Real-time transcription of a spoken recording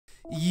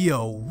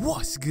Yo,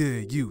 what's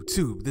good,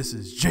 YouTube? This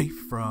is Jay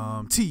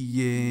from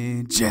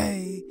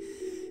Ncaa,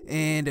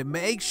 and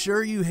make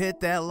sure you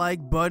hit that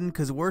like button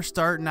because we're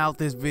starting out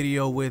this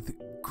video with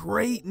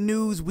great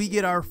news. We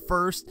get our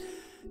first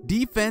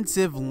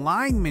defensive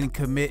lineman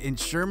commit in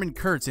Sherman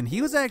Kurtz, and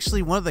he was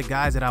actually one of the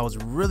guys that I was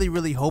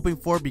really hoping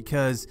for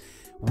because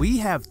we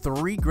have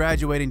 3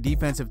 graduating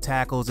defensive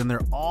tackles and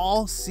they're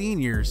all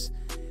seniors,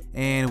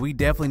 and we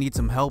definitely need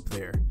some help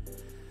there.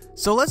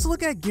 So let's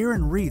look at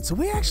garnered Reed. So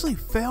we actually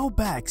fell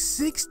back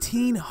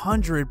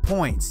 1,600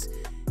 points.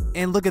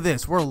 And look at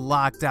this, we're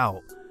locked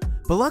out.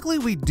 But luckily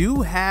we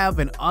do have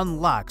an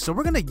unlock. So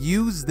we're going to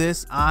use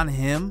this on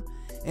him.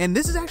 And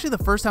this is actually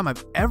the first time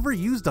I've ever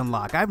used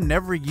unlock. I've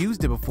never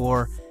used it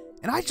before.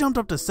 And I jumped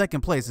up to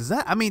 2nd place. Is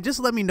that, just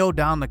let me know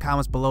down in the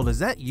comments below. Does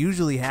that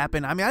usually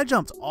happen? I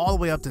jumped all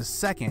the way up to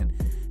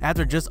 2nd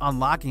after just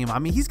unlocking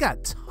him. He's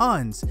got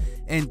tons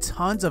and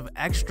tons of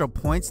extra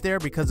points there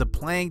because of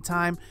playing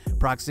time,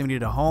 proximity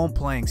to home,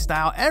 playing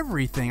style,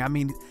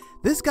 everything.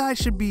 This guy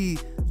should be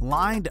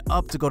lined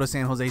up to go to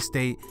San Jose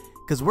State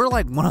because we're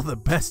like one of the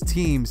best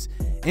teams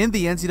in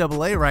the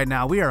NCAA right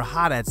now. We are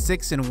hot at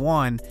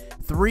 6-1,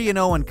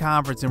 3-0 in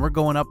conference, and we're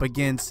going up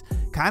against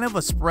kind of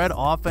a spread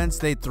offense.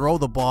 They throw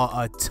the ball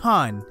a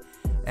ton,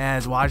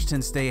 as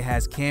Washington State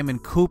has Cameron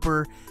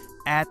Cooper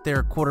at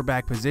their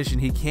quarterback position.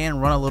 He can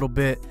run a little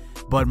bit,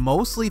 but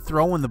mostly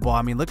throwing the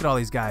ball. Look at all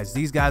these guys.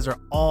 These guys are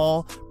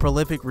all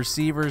prolific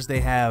receivers. They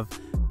have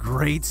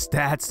great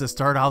stats to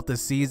start out the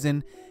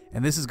season,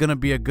 and this is going to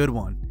be a good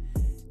one.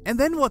 And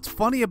then what's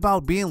funny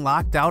about being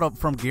locked out up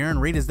from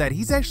garnered Reed is that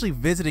he's actually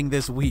visiting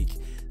this week.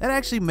 That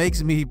actually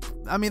makes me,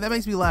 that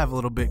makes me laugh a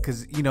little bit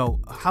because,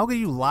 how can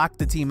you lock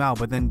the team out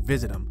but then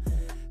visit them?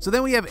 So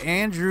then we have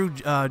Andrew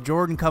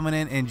Jordan coming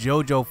in and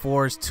JoJo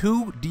Forrest,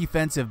 2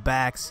 defensive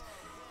backs.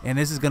 And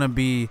this is going to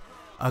be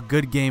a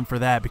good game for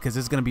that because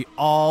it's going to be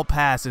all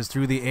passes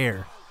through the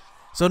air.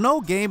 So no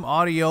game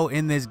audio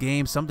in this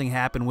game. Something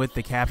happened with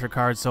the capture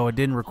card, so it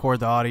didn't record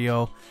the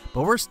audio.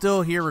 But we're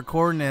still here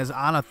recording as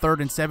on a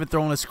 3rd and 7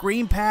 throwing a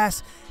screen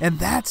pass. And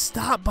that's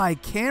stopped by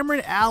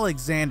Cameron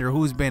Alexander,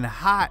 who's been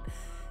hot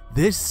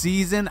this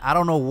season. I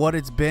don't know what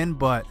it's been,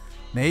 but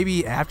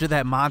maybe after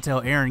that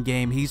Montel Aaron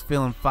game, he's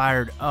feeling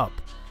fired up.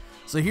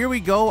 So here we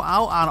go,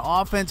 out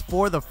on offense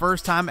for the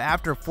first time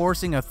after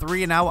forcing a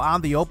 3-and-out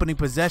on the opening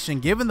possession,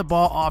 giving the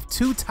ball off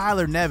to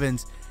Tyler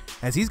Nevins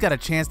as he's got a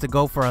chance to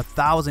go for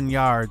 1,000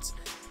 yards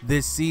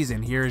this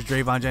season. Here's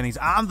Drayvon Jennings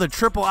on the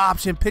triple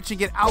option,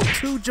 pitching it out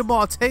to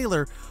Jamal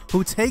Taylor,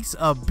 who takes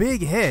a big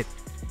hit.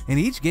 In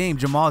each game,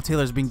 Jamal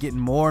Taylor's been getting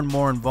more and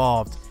more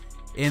involved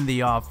in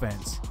the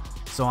offense.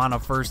 So on a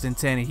 1st and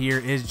 10, here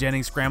is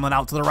Jennings scrambling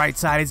out to the right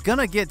side. He's going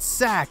to get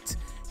sacked,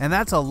 and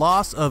that's a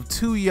loss of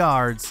 2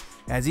 yards.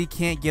 As he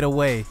can't get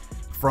away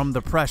from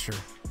the pressure.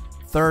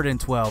 3rd and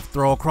 12,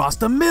 throw across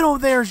the middle.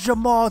 There's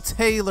Jamal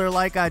Taylor.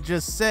 Like I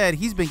just said,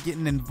 he's been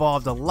getting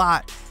involved a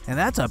lot, and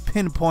that's a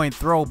pinpoint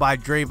throw by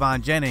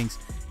Drayvon Jennings,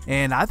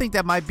 and I think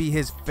that might be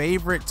his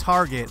favorite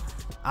target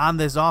on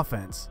this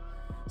offense.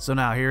 So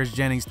now here's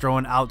Jennings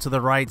throwing out to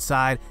the right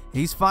side.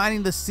 He's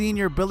finding the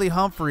senior Billy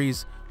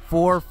Humphreys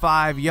for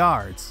 5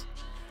 yards.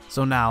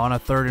 So now on a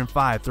 3rd and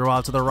 5, throw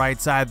out to the right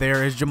side.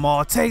 There is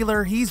Jamal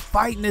Taylor. He's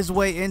fighting his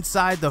way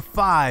inside the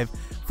 5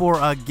 for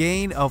a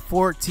gain of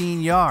 14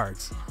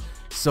 yards.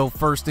 So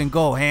 1st and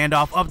goal,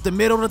 handoff up the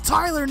middle to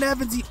Tyler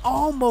Nevins. He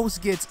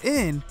almost gets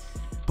in,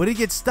 but he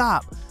gets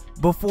stopped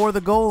before the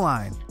goal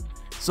line.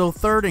 So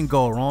 3rd and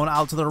goal, rolling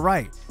out to the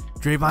right.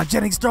 Drayvon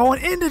Jennings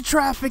throwing into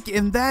traffic,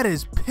 and that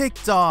is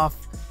picked off.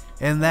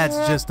 And that's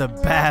just a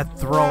bad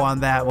throw on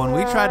that one.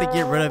 We tried to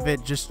get rid of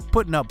it, just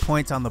putting up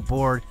points on the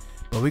board.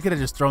 But we could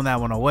have just thrown that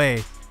one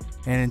away,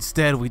 and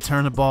instead we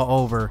turn the ball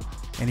over,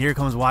 and here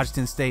comes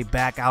Washington State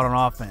back out on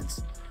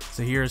offense.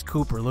 So here's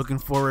Cooper looking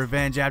for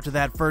revenge after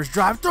that first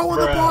drive,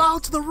 throwing the ball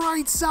out to the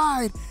right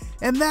side,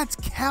 and that's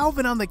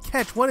Calvin on the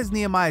catch. What is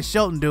Nehemiah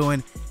Shelton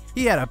doing?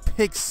 He had a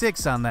pick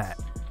 6 on that.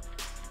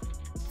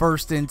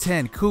 1st and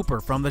 10, Cooper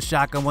from the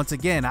shotgun once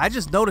again. I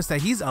just noticed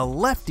that he's a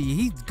lefty.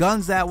 He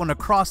guns that one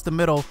across the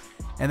middle,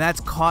 and that's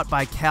caught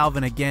by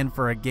Calvin again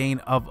for a gain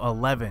of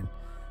 11.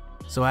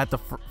 So at the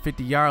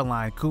 50-yard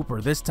line,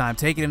 Cooper this time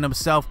taking it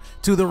himself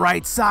to the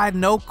right side.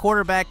 No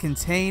quarterback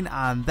contained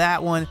on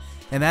that one.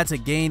 And that's a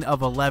gain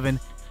of 11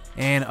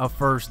 and a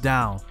 1st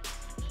down.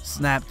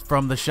 Snapped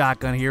from the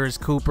shotgun. Here is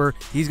Cooper.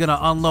 He's going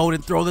to unload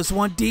and throw this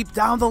one deep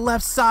down the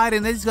left side.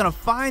 And then he's going to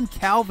find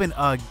Calvin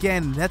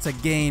again. That's a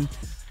gain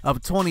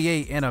of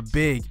 28 and a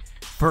big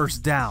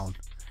 1st down.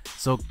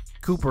 So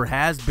Cooper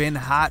has been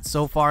hot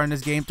so far in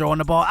this game, throwing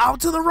the ball out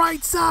to the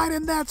right side,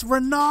 and that's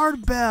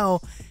Renard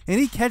Bell, and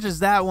he catches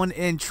that one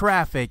in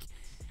traffic,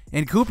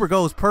 and Cooper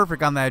goes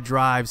perfect on that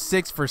drive,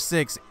 6 for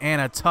 6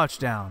 and a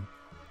touchdown.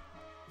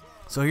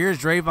 So here's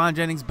Drayvon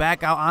Jennings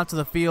back out onto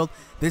the field,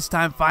 this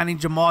time finding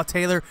Jamal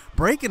Taylor,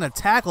 breaking a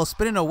tackle,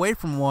 spinning away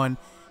from one,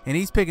 and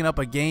he's picking up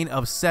a gain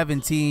of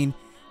 17,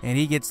 and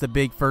he gets the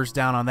big 1st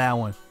down on that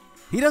one.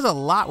 He does a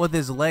lot with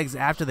his legs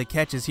after the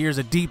catches. Here's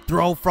a deep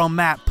throw from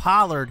Matt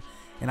Pollard,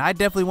 and I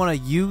definitely want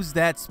to use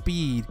that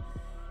speed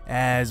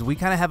as we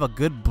kind of have a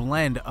good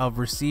blend of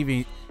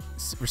receiving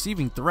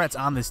threats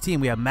on this team.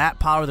 We have Matt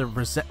Power,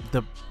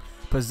 the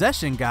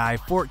possession guy,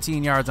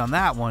 14 yards on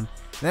that one.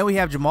 Then we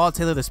have Jamal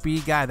Taylor, the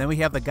speed guy. Then we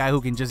have the guy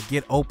who can just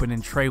get open,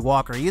 and Trey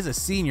Walker. He is a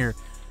senior,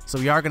 so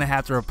we are going to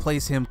have to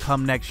replace him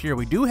come next year.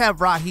 We do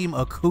have Raheem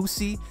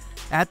Akusi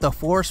at the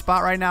 4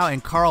 spot right now,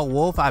 and Carl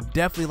Wolf. I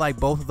definitely like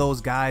both of those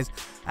guys.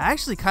 I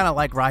actually kind of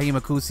like Raheem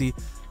Akusi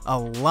a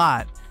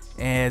lot,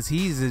 as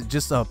he's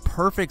just a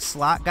perfect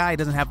slot guy. He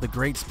doesn't have the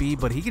great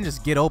speed, but he can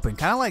just get open,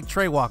 kind of like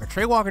Trey Walker.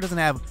 Trey Walker doesn't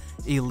have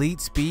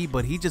elite speed,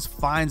 but he just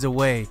finds a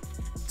way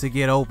to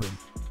get open.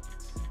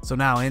 So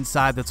now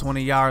inside the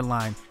 20-yard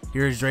line,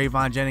 here's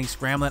Drayvon Jennings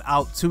scrambling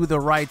out to the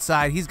right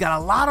side. He's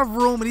got a lot of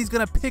room, and he's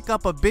going to pick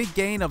up a big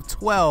gain of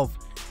 12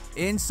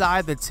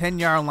 inside the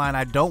 10-yard line.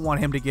 I don't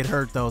want him to get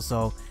hurt, though,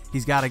 so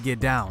he's got to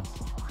get down.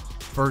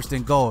 First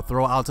and goal,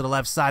 throw out to the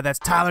left side. That's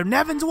Tyler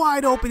Nevins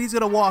wide open. He's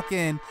going to walk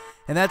in,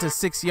 and that's a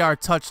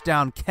 6-yard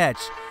touchdown catch.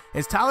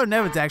 As Tyler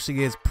Nevins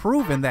actually has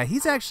proven that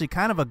he's actually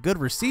kind of a good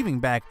receiving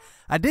back.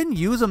 I didn't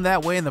use him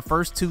that way in the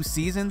first 2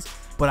 seasons,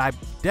 but I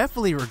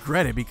definitely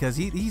regret it because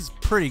he's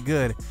pretty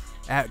good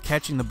at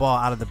catching the ball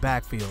out of the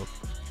backfield.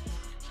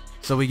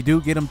 So we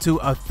do get him to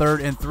a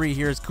 3rd and 3.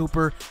 Here's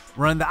Cooper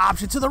running the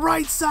option to the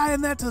right side,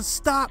 and that's a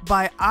stop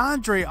by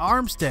Andre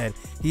Armstead.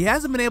 He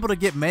hasn't been able to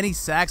get many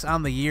sacks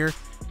on the year,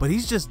 but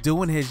he's just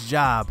doing his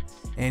job,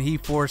 and he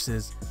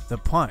forces the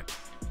punt.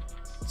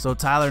 So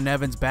Tyler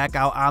Nevins back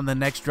out on the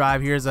next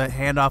drive. Here's a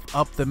handoff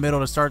up the middle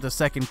to start the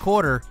second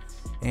quarter,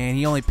 and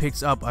he only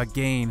picks up a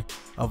gain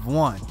of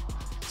 1.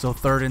 So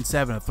 3rd and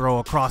 7, a throw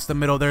across the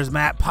middle. There's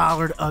Matt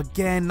Pollard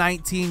again,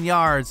 19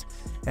 yards,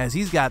 as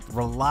he's got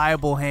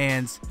reliable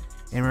hands.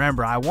 And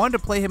remember, I wanted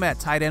to play him at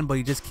tight end, but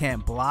he just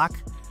can't block.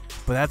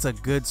 But that's a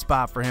good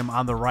spot for him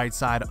on the right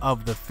side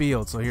of the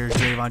field. So here's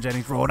Drayvon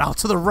Jennings rolling out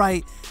to the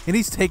right, and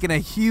he's taking a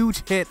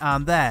huge hit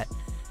on that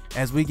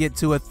as we get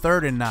to a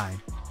 3rd and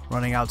 9.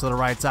 Running out to the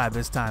right side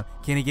this time.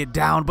 Can he get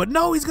down? But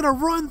no, he's going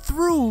to run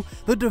through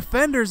the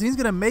defenders. He's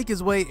going to make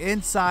his way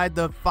inside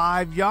the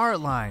 5-yard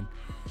line.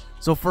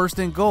 So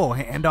 1st and goal,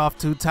 handoff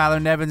to Tyler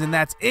Nevins, and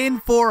that's in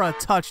for a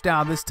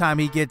touchdown. This time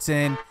he gets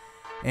in,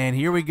 and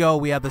here we go.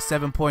 We have the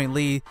 7-point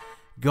lead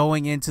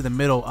going into the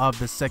middle of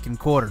the second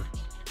quarter.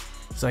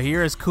 So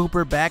here is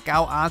Cooper back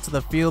out onto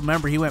the field.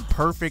 Remember, he went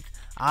perfect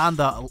on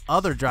the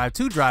other drive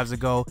 2 drives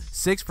ago,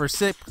 6 for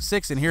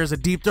 6, and here's a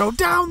deep throw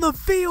down the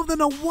field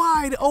and a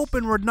wide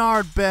open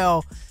Renard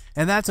Bell,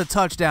 and that's a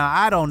touchdown.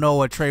 I don't know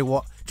what Trey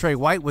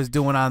White was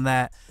doing on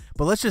that,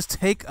 but let's just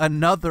take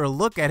another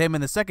look at him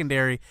in the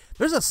secondary.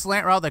 There's a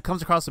slant route that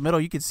comes across the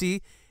middle. You can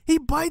see he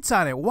bites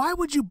on it. Why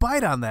would you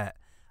bite on that?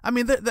 I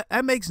mean,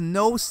 that makes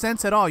no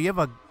sense at all. You have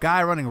a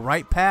guy running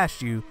right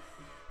past you,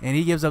 and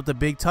he gives up the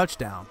big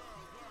touchdown.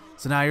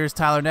 So now here's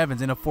Tyler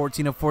Nevins in a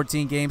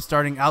 14-of-14 game,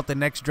 starting out the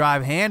next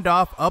drive.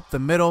 Handoff up the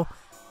middle,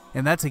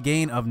 and that's a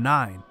gain of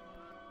 9.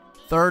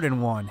 3rd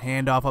and 1,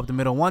 handoff up the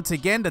middle once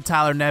again to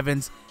Tyler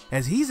Nevins,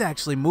 as he's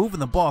actually moving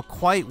the ball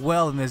quite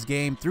well in this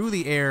game through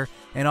the air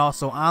and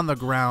also on the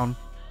ground,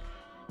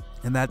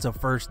 and that's a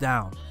 1st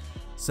down.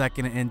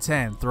 2nd and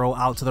 10, throw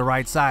out to the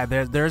right side.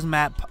 There's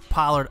Matt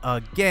Pollard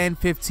again,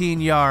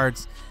 15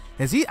 yards.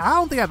 I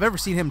don't think I've ever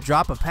seen him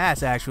drop a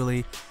pass,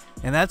 actually.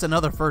 And that's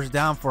another 1st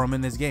down for him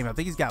in this game. I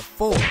think he's got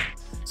 4.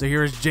 So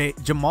here's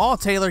Jamal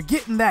Taylor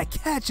getting that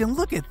catch, and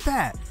look at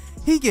that.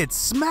 He gets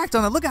smacked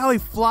on it. Look at how he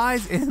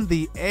flies in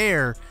the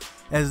air,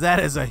 as that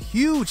is a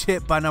huge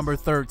hit by number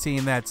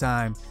 13 that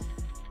time.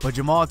 But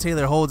Jamal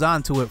Taylor holds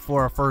on to it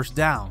for a 1st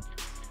down.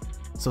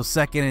 So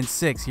 2nd and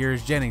 6,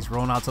 here's Jennings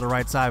rolling out to the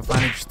right side,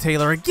 finding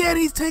Taylor again.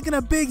 He's taking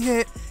a big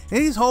hit,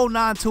 and he's holding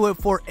on to it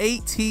for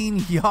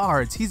 18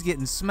 yards. He's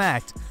getting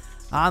smacked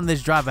on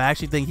this drive. I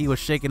actually think he was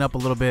shaken up a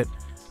little bit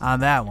on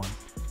that one.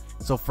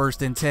 So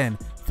 1st and 10,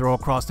 throw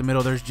across the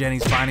middle. There's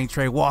Jennings finding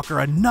Trey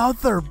Walker.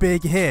 Another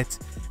big hit,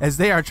 as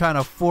they are trying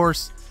to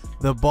force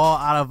the ball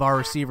out of our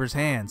receiver's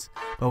hands.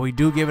 But we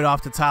do give it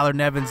off to Tyler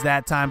Nevins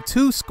that time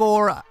to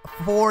score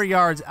 4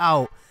 yards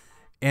out.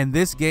 And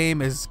this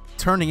game is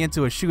turning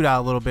into a shootout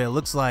a little bit. It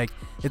looks like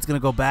it's going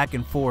to go back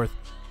and forth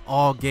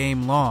all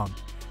game long.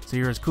 So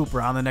here's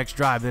Cooper on the next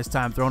drive, this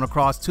time thrown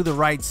across to the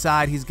right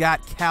side. He's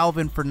got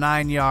Calvin for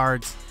 9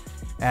 yards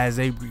as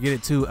they get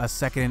it to a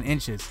 2nd and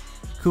inches.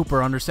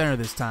 Cooper under center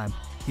this time.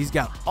 He's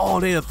got all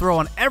day to throw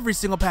on every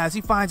single pass.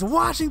 He finds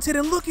Washington,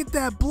 and look at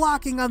that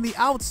blocking on the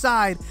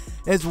outside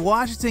as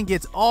Washington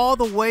gets all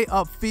the way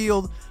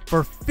upfield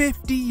for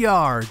 50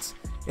 yards.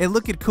 And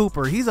look at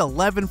Cooper. He's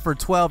 11 for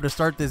 12 to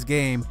start this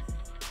game,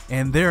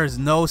 and there is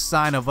no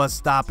sign of us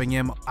stopping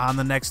him on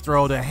the next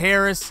throw to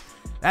Harris.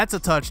 That's a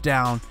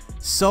touchdown.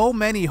 So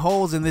many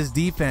holes in this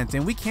defense,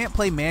 and we can't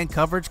play man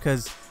coverage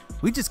because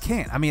we just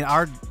can't. I mean,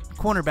 our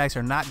cornerbacks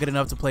are not good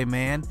enough to play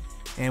man,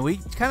 and we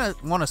kind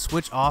of want to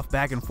switch off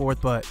back and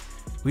forth, but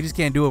we just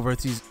can't do it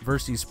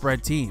versus these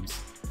spread teams.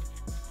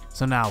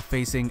 So now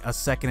facing a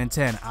 2nd and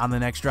 10 on the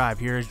next drive.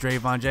 Here is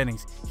Drayvon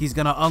Jennings. He's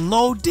going to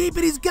unload deep,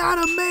 and he's got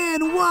a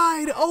man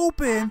wide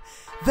open.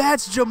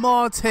 That's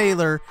Jamal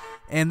Taylor,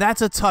 and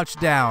that's a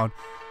touchdown.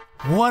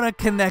 What a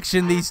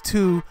connection these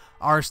two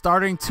are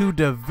starting to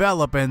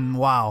develop. And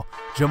wow,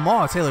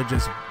 Jamal Taylor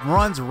just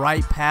runs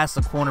right past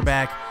the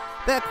cornerback.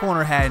 That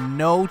corner had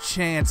no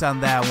chance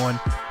on that one,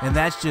 and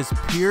that's just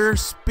pure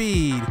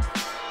speed.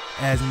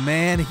 As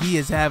man, he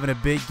is having a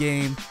big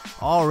game.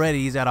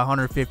 Already he's at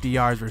 150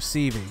 yards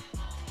receiving.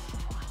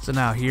 So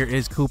now here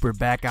is Cooper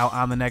back out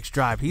on the next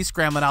drive. He's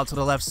scrambling out to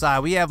the left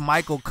side. We have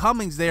Michael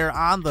Cummings there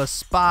on the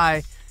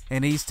spy,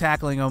 and he's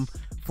tackling him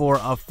for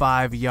a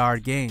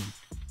 5-yard gain.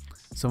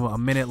 So a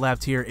minute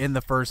left here in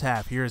the first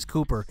half. Here is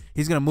Cooper.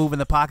 He's going to move in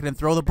the pocket and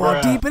throw the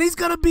ball deep, and he's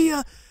going to be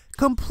a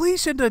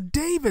completion to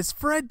Davis.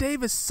 Fred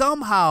Davis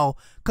somehow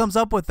comes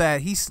up with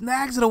that. He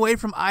snags it away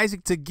from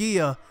Isaac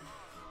Tagia,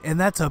 and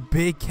that's a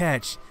big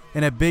catch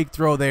and a big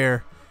throw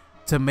there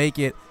to make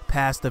it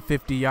past the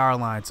 50-yard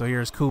line. So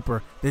here's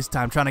Cooper this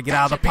time trying to get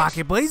out of the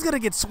pocket, but he's going to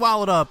get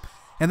swallowed up,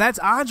 and that's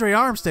Andre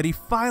Armstead. He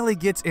finally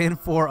gets in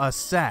for a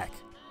sack.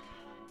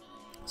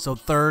 So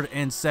 3rd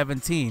and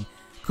 17.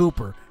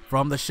 Cooper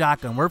from the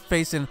shotgun. They're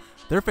facing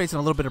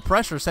a little bit of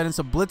pressure, setting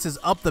some blitzes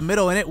up the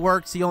middle, and it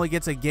works. He only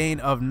gets a gain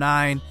of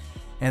 9,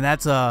 and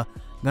that's going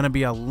to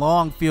be a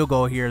long field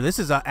goal here. This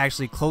is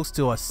actually close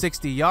to a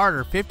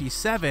 60-yarder,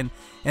 57,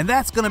 and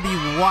that's going to be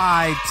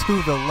wide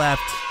to the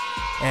left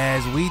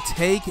as we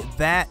take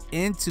that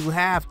into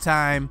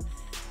halftime,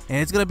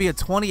 and it's going to be a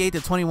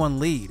 28-21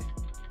 lead.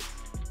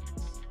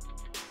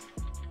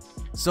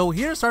 So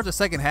here to start the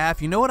second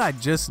half, you know what I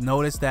just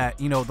noticed? That,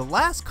 the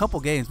last couple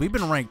games we've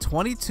been ranked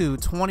 22,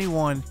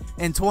 21,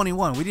 and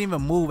 21. We didn't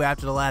even move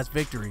after the last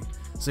victory.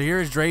 So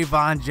here's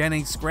Drayvon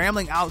Jennings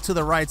scrambling out to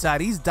the right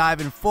side. He's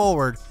diving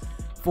forward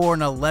for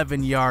an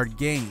 11-yard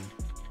gain.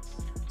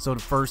 So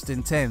the 1st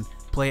and 10,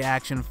 play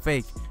action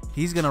fake.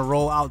 He's going to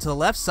roll out to the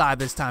left side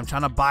this time,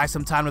 trying to buy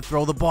some time to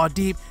throw the ball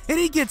deep, and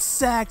he gets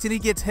sacked and he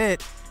gets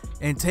hit.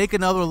 And take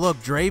another look.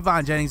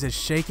 Drayvon Jennings is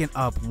shaken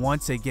up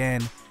once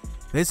again.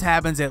 This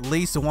happens at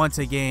least once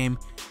a game,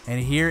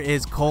 and here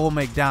is Cole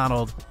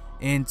McDonald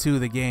into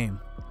the game.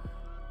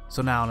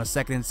 So now on a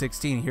 2nd and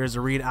 16, here's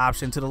a read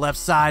option to the left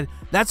side.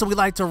 That's what we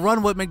like to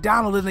run with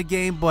McDonald in the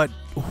game, but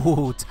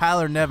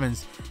Tyler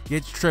Nevins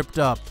gets tripped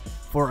up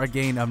for a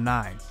gain of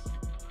 9.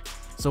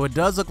 So it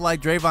does look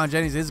like Drayvon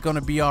Jennings is going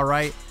to be all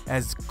right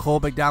as Cole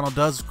McDonald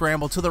does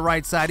scramble to the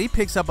right side. He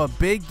picks up a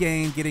big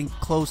gain, getting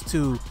close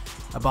to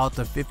about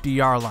the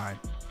 50-yard line.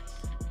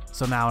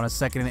 So now on a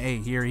 2nd and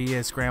 8, here he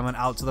is scrambling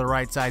out to the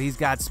right side. He's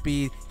got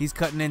speed. He's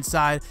cutting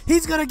inside.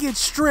 He's going to get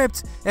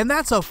stripped, and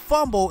that's a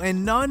fumble,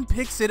 and none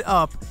picks it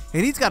up.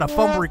 And he's got a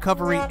fumble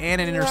recovery and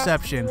an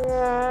interception.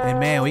 And,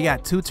 man, we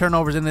got 2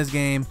 turnovers in this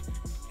game,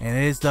 and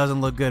this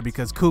doesn't look good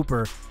because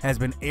Cooper has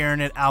been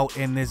airing it out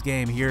in this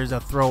game. Here's a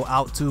throw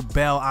out to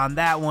Bell on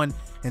that one,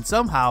 and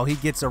somehow he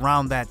gets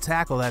around that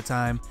tackle that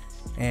time,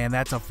 and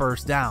that's a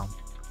 1st down.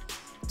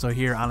 So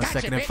here on a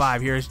 2nd and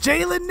 5, here's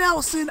Jalen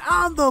Nelson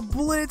on the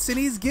blitz, and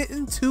he's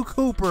getting to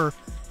Cooper.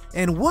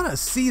 And what a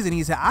season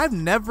he's had. I've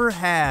never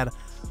had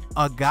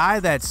a guy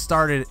that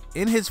started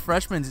in his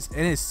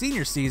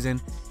senior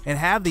season and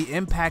have the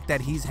impact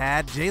that he's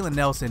had. Jalen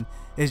Nelson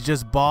is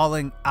just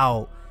balling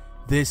out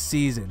this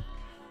season.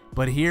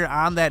 But here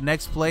on that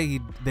next play,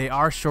 they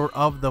are short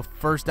of the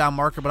 1st down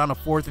marker, but on the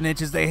 4th and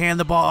inches, they hand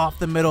the ball up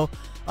the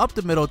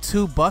middle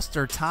to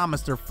Buster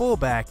Thomas, their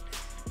fullback,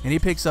 and he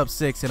picks up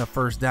 6 and a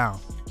 1st down.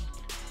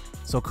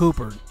 So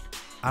Cooper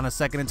on a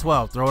 2nd and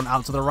 12, throwing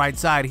out to the right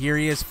side. Here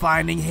he is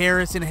finding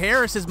Harris, and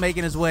Harris is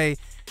making his way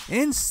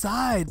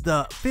inside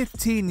the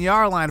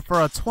 15-yard line for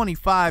a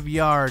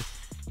 25-yard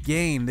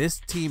gain. This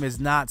team is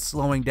not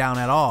slowing down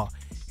at all.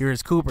 Here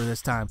is Cooper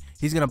this time.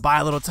 He's going to buy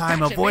a little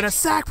time, avoid a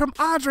sack from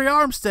Andre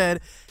Armstead,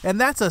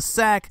 and that's a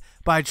sack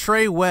by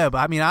Trey Webb.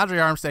 I mean, Andre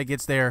Armstead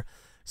gets there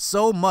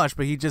so much,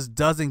 but he just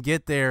doesn't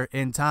get there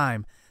in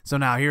time. So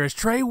now here is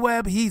Trey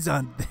Webb. He's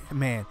on,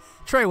 man,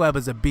 Trey Webb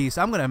is a beast.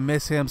 I'm going to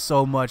miss him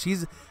so much.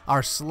 He's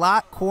our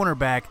slot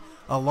cornerback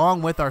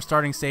along with our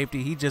starting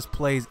safety. He just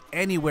plays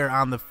anywhere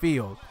on the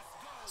field.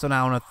 So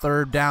now on a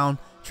 3rd down,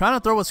 trying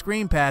to throw a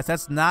screen pass.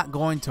 That's not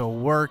going to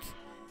work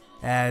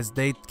as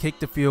they kick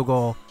the field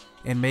goal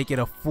and make it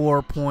a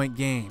 4-point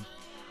game.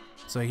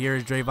 So here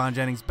is Drayvon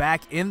Jennings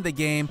back in the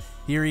game.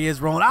 Here he is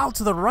rolling out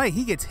to the right.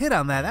 He gets hit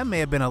on that. That may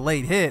have been a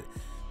late hit,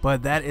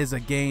 but that is a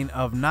gain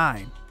of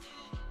 9.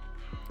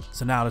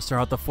 So now to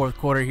start out the 4th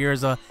quarter,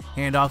 here's a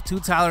handoff to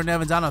Tyler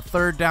Nevins on a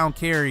 3rd down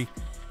carry,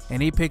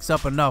 and he picks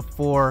up enough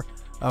for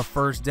a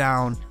 1st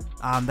down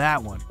on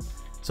that one.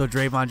 So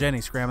Drayvon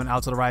Jennings scrambling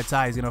out to the right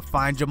side. He's going to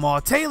find Jamal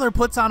Taylor,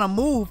 puts on a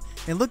move,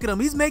 and look at him.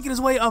 He's making his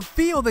way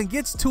upfield and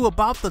gets to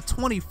about the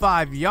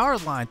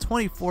 25-yard line,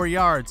 24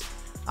 yards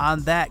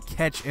on that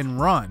catch and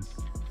run.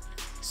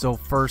 So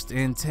 1st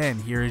and 10,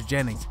 here is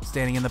Jennings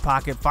standing in the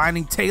pocket,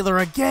 finding Taylor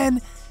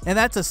again, and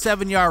that's a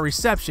 7-yard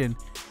reception.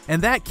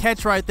 And that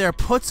catch right there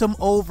puts him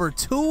over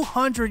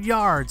 200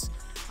 yards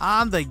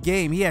on the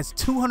game. He has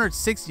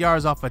 206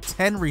 yards off of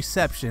 10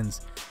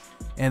 receptions,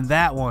 and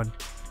that one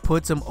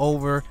puts him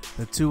over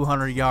the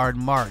 200-yard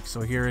mark.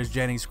 So here is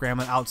Jennings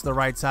scrambling out to the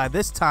right side,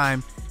 this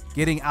time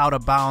getting out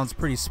of bounds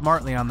pretty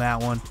smartly on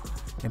that one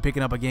and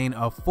picking up a gain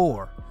of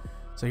 4.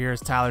 So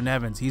here's Tyler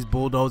Nevins. He's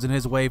bulldozing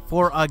his way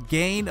for a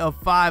gain of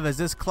 5 as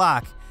this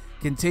clock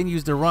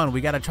continues to run.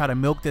 We got to try to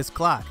milk this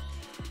clock.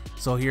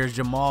 So here's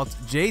Jamal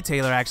J.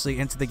 Taylor actually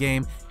into the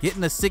game,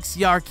 getting a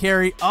 6-yard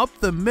carry up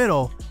the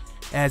middle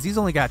as he's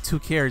only got 2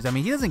 carries. I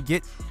mean, he doesn't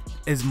get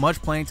as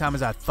much playing time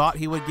as I thought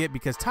he would get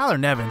because Tyler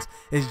Nevins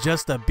is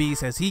just a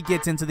beast as he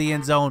gets into the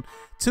end zone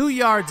 2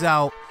 yards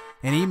out,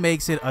 and he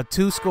makes it a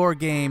 2-score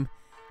game,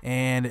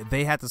 and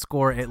they have to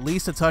score at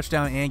least a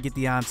touchdown and get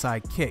the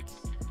onside kick.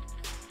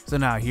 So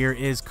now here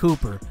is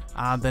Cooper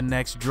on the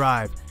next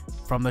drive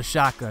from the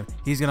shotgun.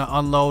 He's going to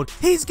unload.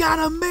 He's got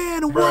a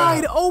man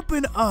wide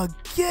open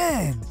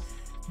again.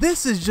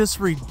 This is just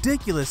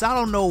ridiculous. I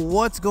don't know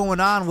what's going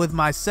on with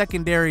my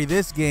secondary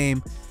this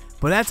game,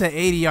 but that's an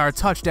 80-yard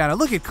touchdown. And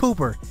look at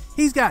Cooper.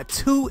 He's got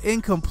 2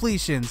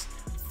 incompletions,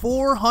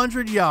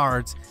 400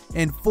 yards,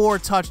 and 4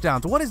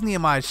 touchdowns. What is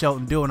Nehemiah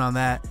Shelton doing on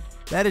that?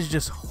 That is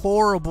just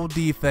horrible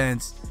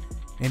defense.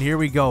 And here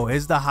we go.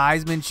 Is the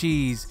Heisman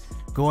cheese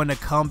going to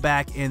come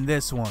back in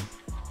this one?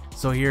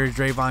 So here's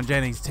Drayvon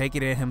Jennings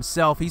taking it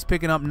himself. He's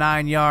picking up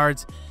 9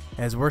 yards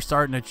as we're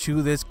starting to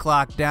chew this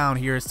clock down.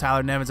 Here's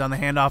Tyler Nevins on the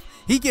handoff.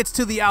 He gets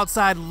to the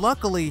outside,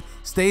 luckily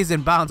stays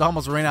in bounds,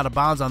 almost ran out of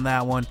bounds on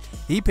that one.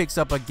 He picks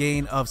up a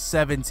gain of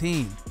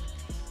 17.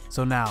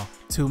 So now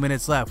 2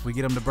 minutes left. We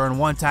get him to burn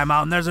 1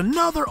 timeout, and there's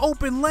another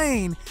open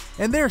lane,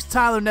 and there's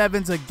Tyler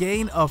Nevins, a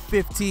gain of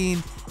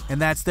 15, and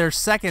that's their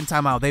 2nd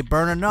timeout. They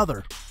burn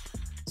another.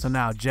 So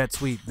now jet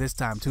sweep, this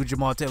time to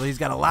Jamal Taylor. He's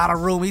got a lot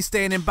of room. He's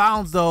staying in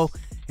bounds though,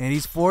 and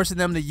he's forcing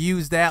them to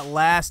use that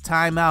last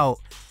timeout.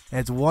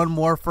 As 1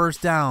 more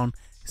first down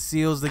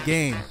seals the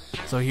game.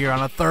 So here on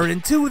a 3rd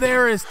and 2,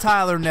 there is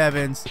Tyler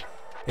Nevins.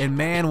 And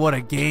man, what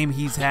a game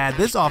he's had.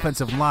 This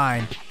offensive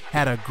line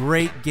had a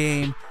great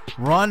game,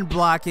 run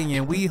blocking,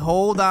 and we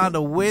hold on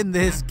to win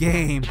this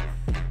game.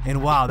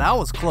 And wow, that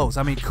was close.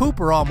 I mean,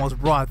 Cooper almost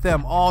brought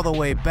them all the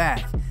way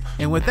back.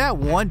 And with that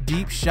 1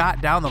 deep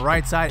shot down the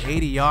right side,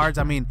 80 yards,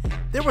 I mean,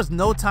 there was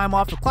no time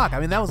off the clock. I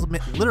mean, that was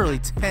literally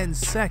 10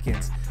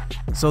 seconds.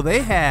 So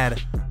they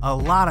had a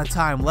lot of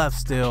time left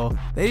still.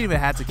 They didn't even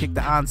have to kick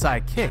the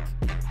onside kick.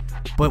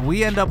 But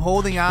we end up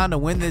holding on to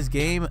win this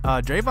game.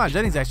 Drayvon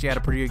Jennings actually had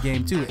a pretty good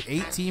game too,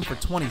 18 for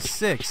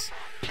 26.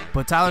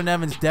 But Tyler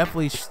Nevins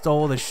definitely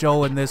stole the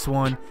show in this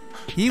one.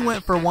 He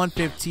went for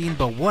 115,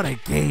 but what a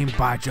game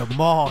by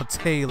Jamal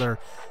Taylor.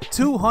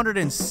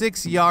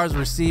 206 yards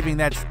receiving.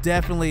 That's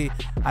definitely,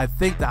 I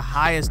think, the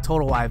highest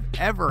total I've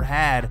ever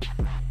had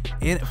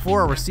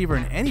for a receiver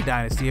in any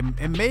dynasty,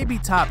 and maybe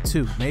top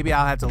 2. Maybe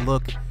I'll have to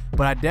look,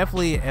 but I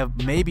definitely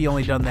have maybe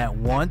only done that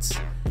once,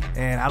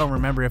 and I don't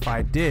remember if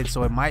I did,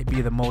 so it might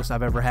be the most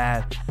I've ever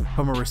had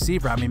from a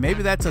receiver. I mean,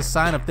 maybe that's a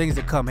sign of things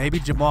to come. Maybe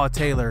Jamal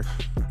Taylor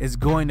is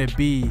going to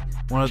be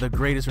one of the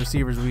greatest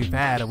receivers we've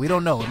had, and we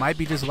don't know. It might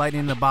be just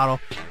lightning in the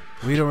bottle.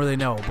 We don't really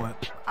know,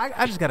 but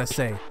I just got to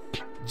say,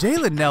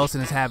 Jalen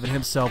Nelson is having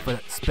himself a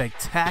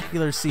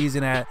spectacular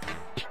season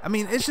I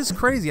mean, it's just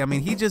crazy. I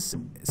mean, he just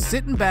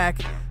sitting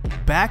back,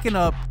 backing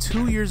up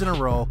 2 years in a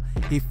row.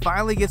 He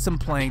finally gets some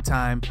playing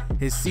time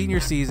his senior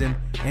season,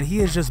 and he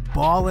is just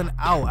balling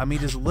out. I mean,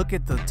 just look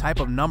at the type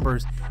of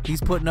numbers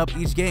he's putting up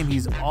each game.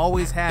 He's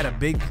always had a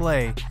big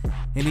play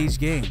in each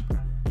game.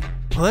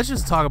 But let's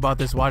just talk about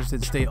this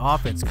Washington State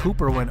offense.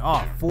 Cooper went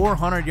off,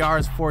 400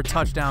 yards, 4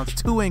 touchdowns,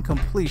 2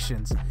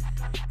 incompletions.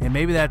 And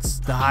maybe that's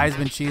the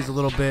Heisman cheese a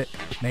little bit.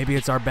 Maybe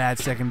it's our bad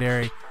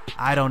secondary.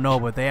 I don't know,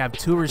 but they have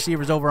 2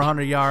 receivers over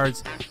 100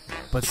 yards.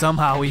 But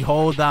somehow we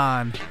hold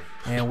on,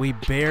 and we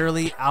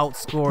barely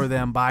outscore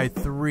them by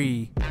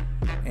 3.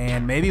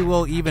 And maybe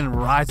we'll even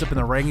rise up in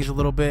the rankings a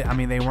little bit. I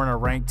mean, they weren't a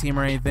ranked team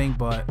or anything,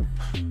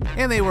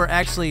 and they were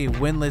actually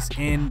winless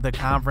in the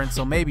conference,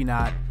 so maybe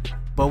not.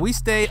 But we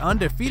stay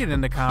undefeated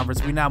in the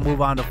conference. We now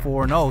move on to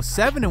 4-0,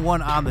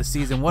 7-1 on the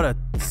season. What a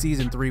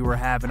season 3 we're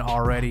having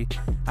already.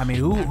 I mean,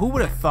 who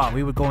would have thought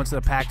we would go into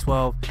the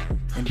Pac-12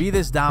 and be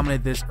this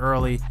dominant this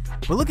early?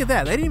 But look at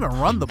that. They didn't even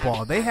run the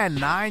ball. They had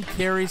 9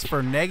 carries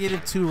for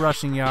 -2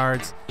 rushing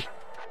yards.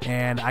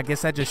 And I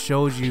guess that just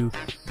shows you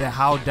that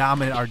how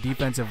dominant our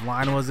defensive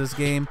line was this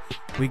game.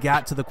 We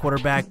got to the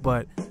quarterback,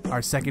 but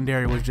our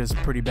secondary was just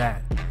pretty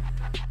bad.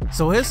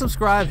 So hit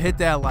subscribe, hit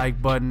that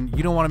like button.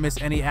 You don't want to miss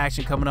any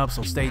action coming up,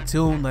 so stay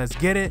tuned. Let's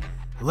get it.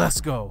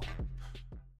 Let's go.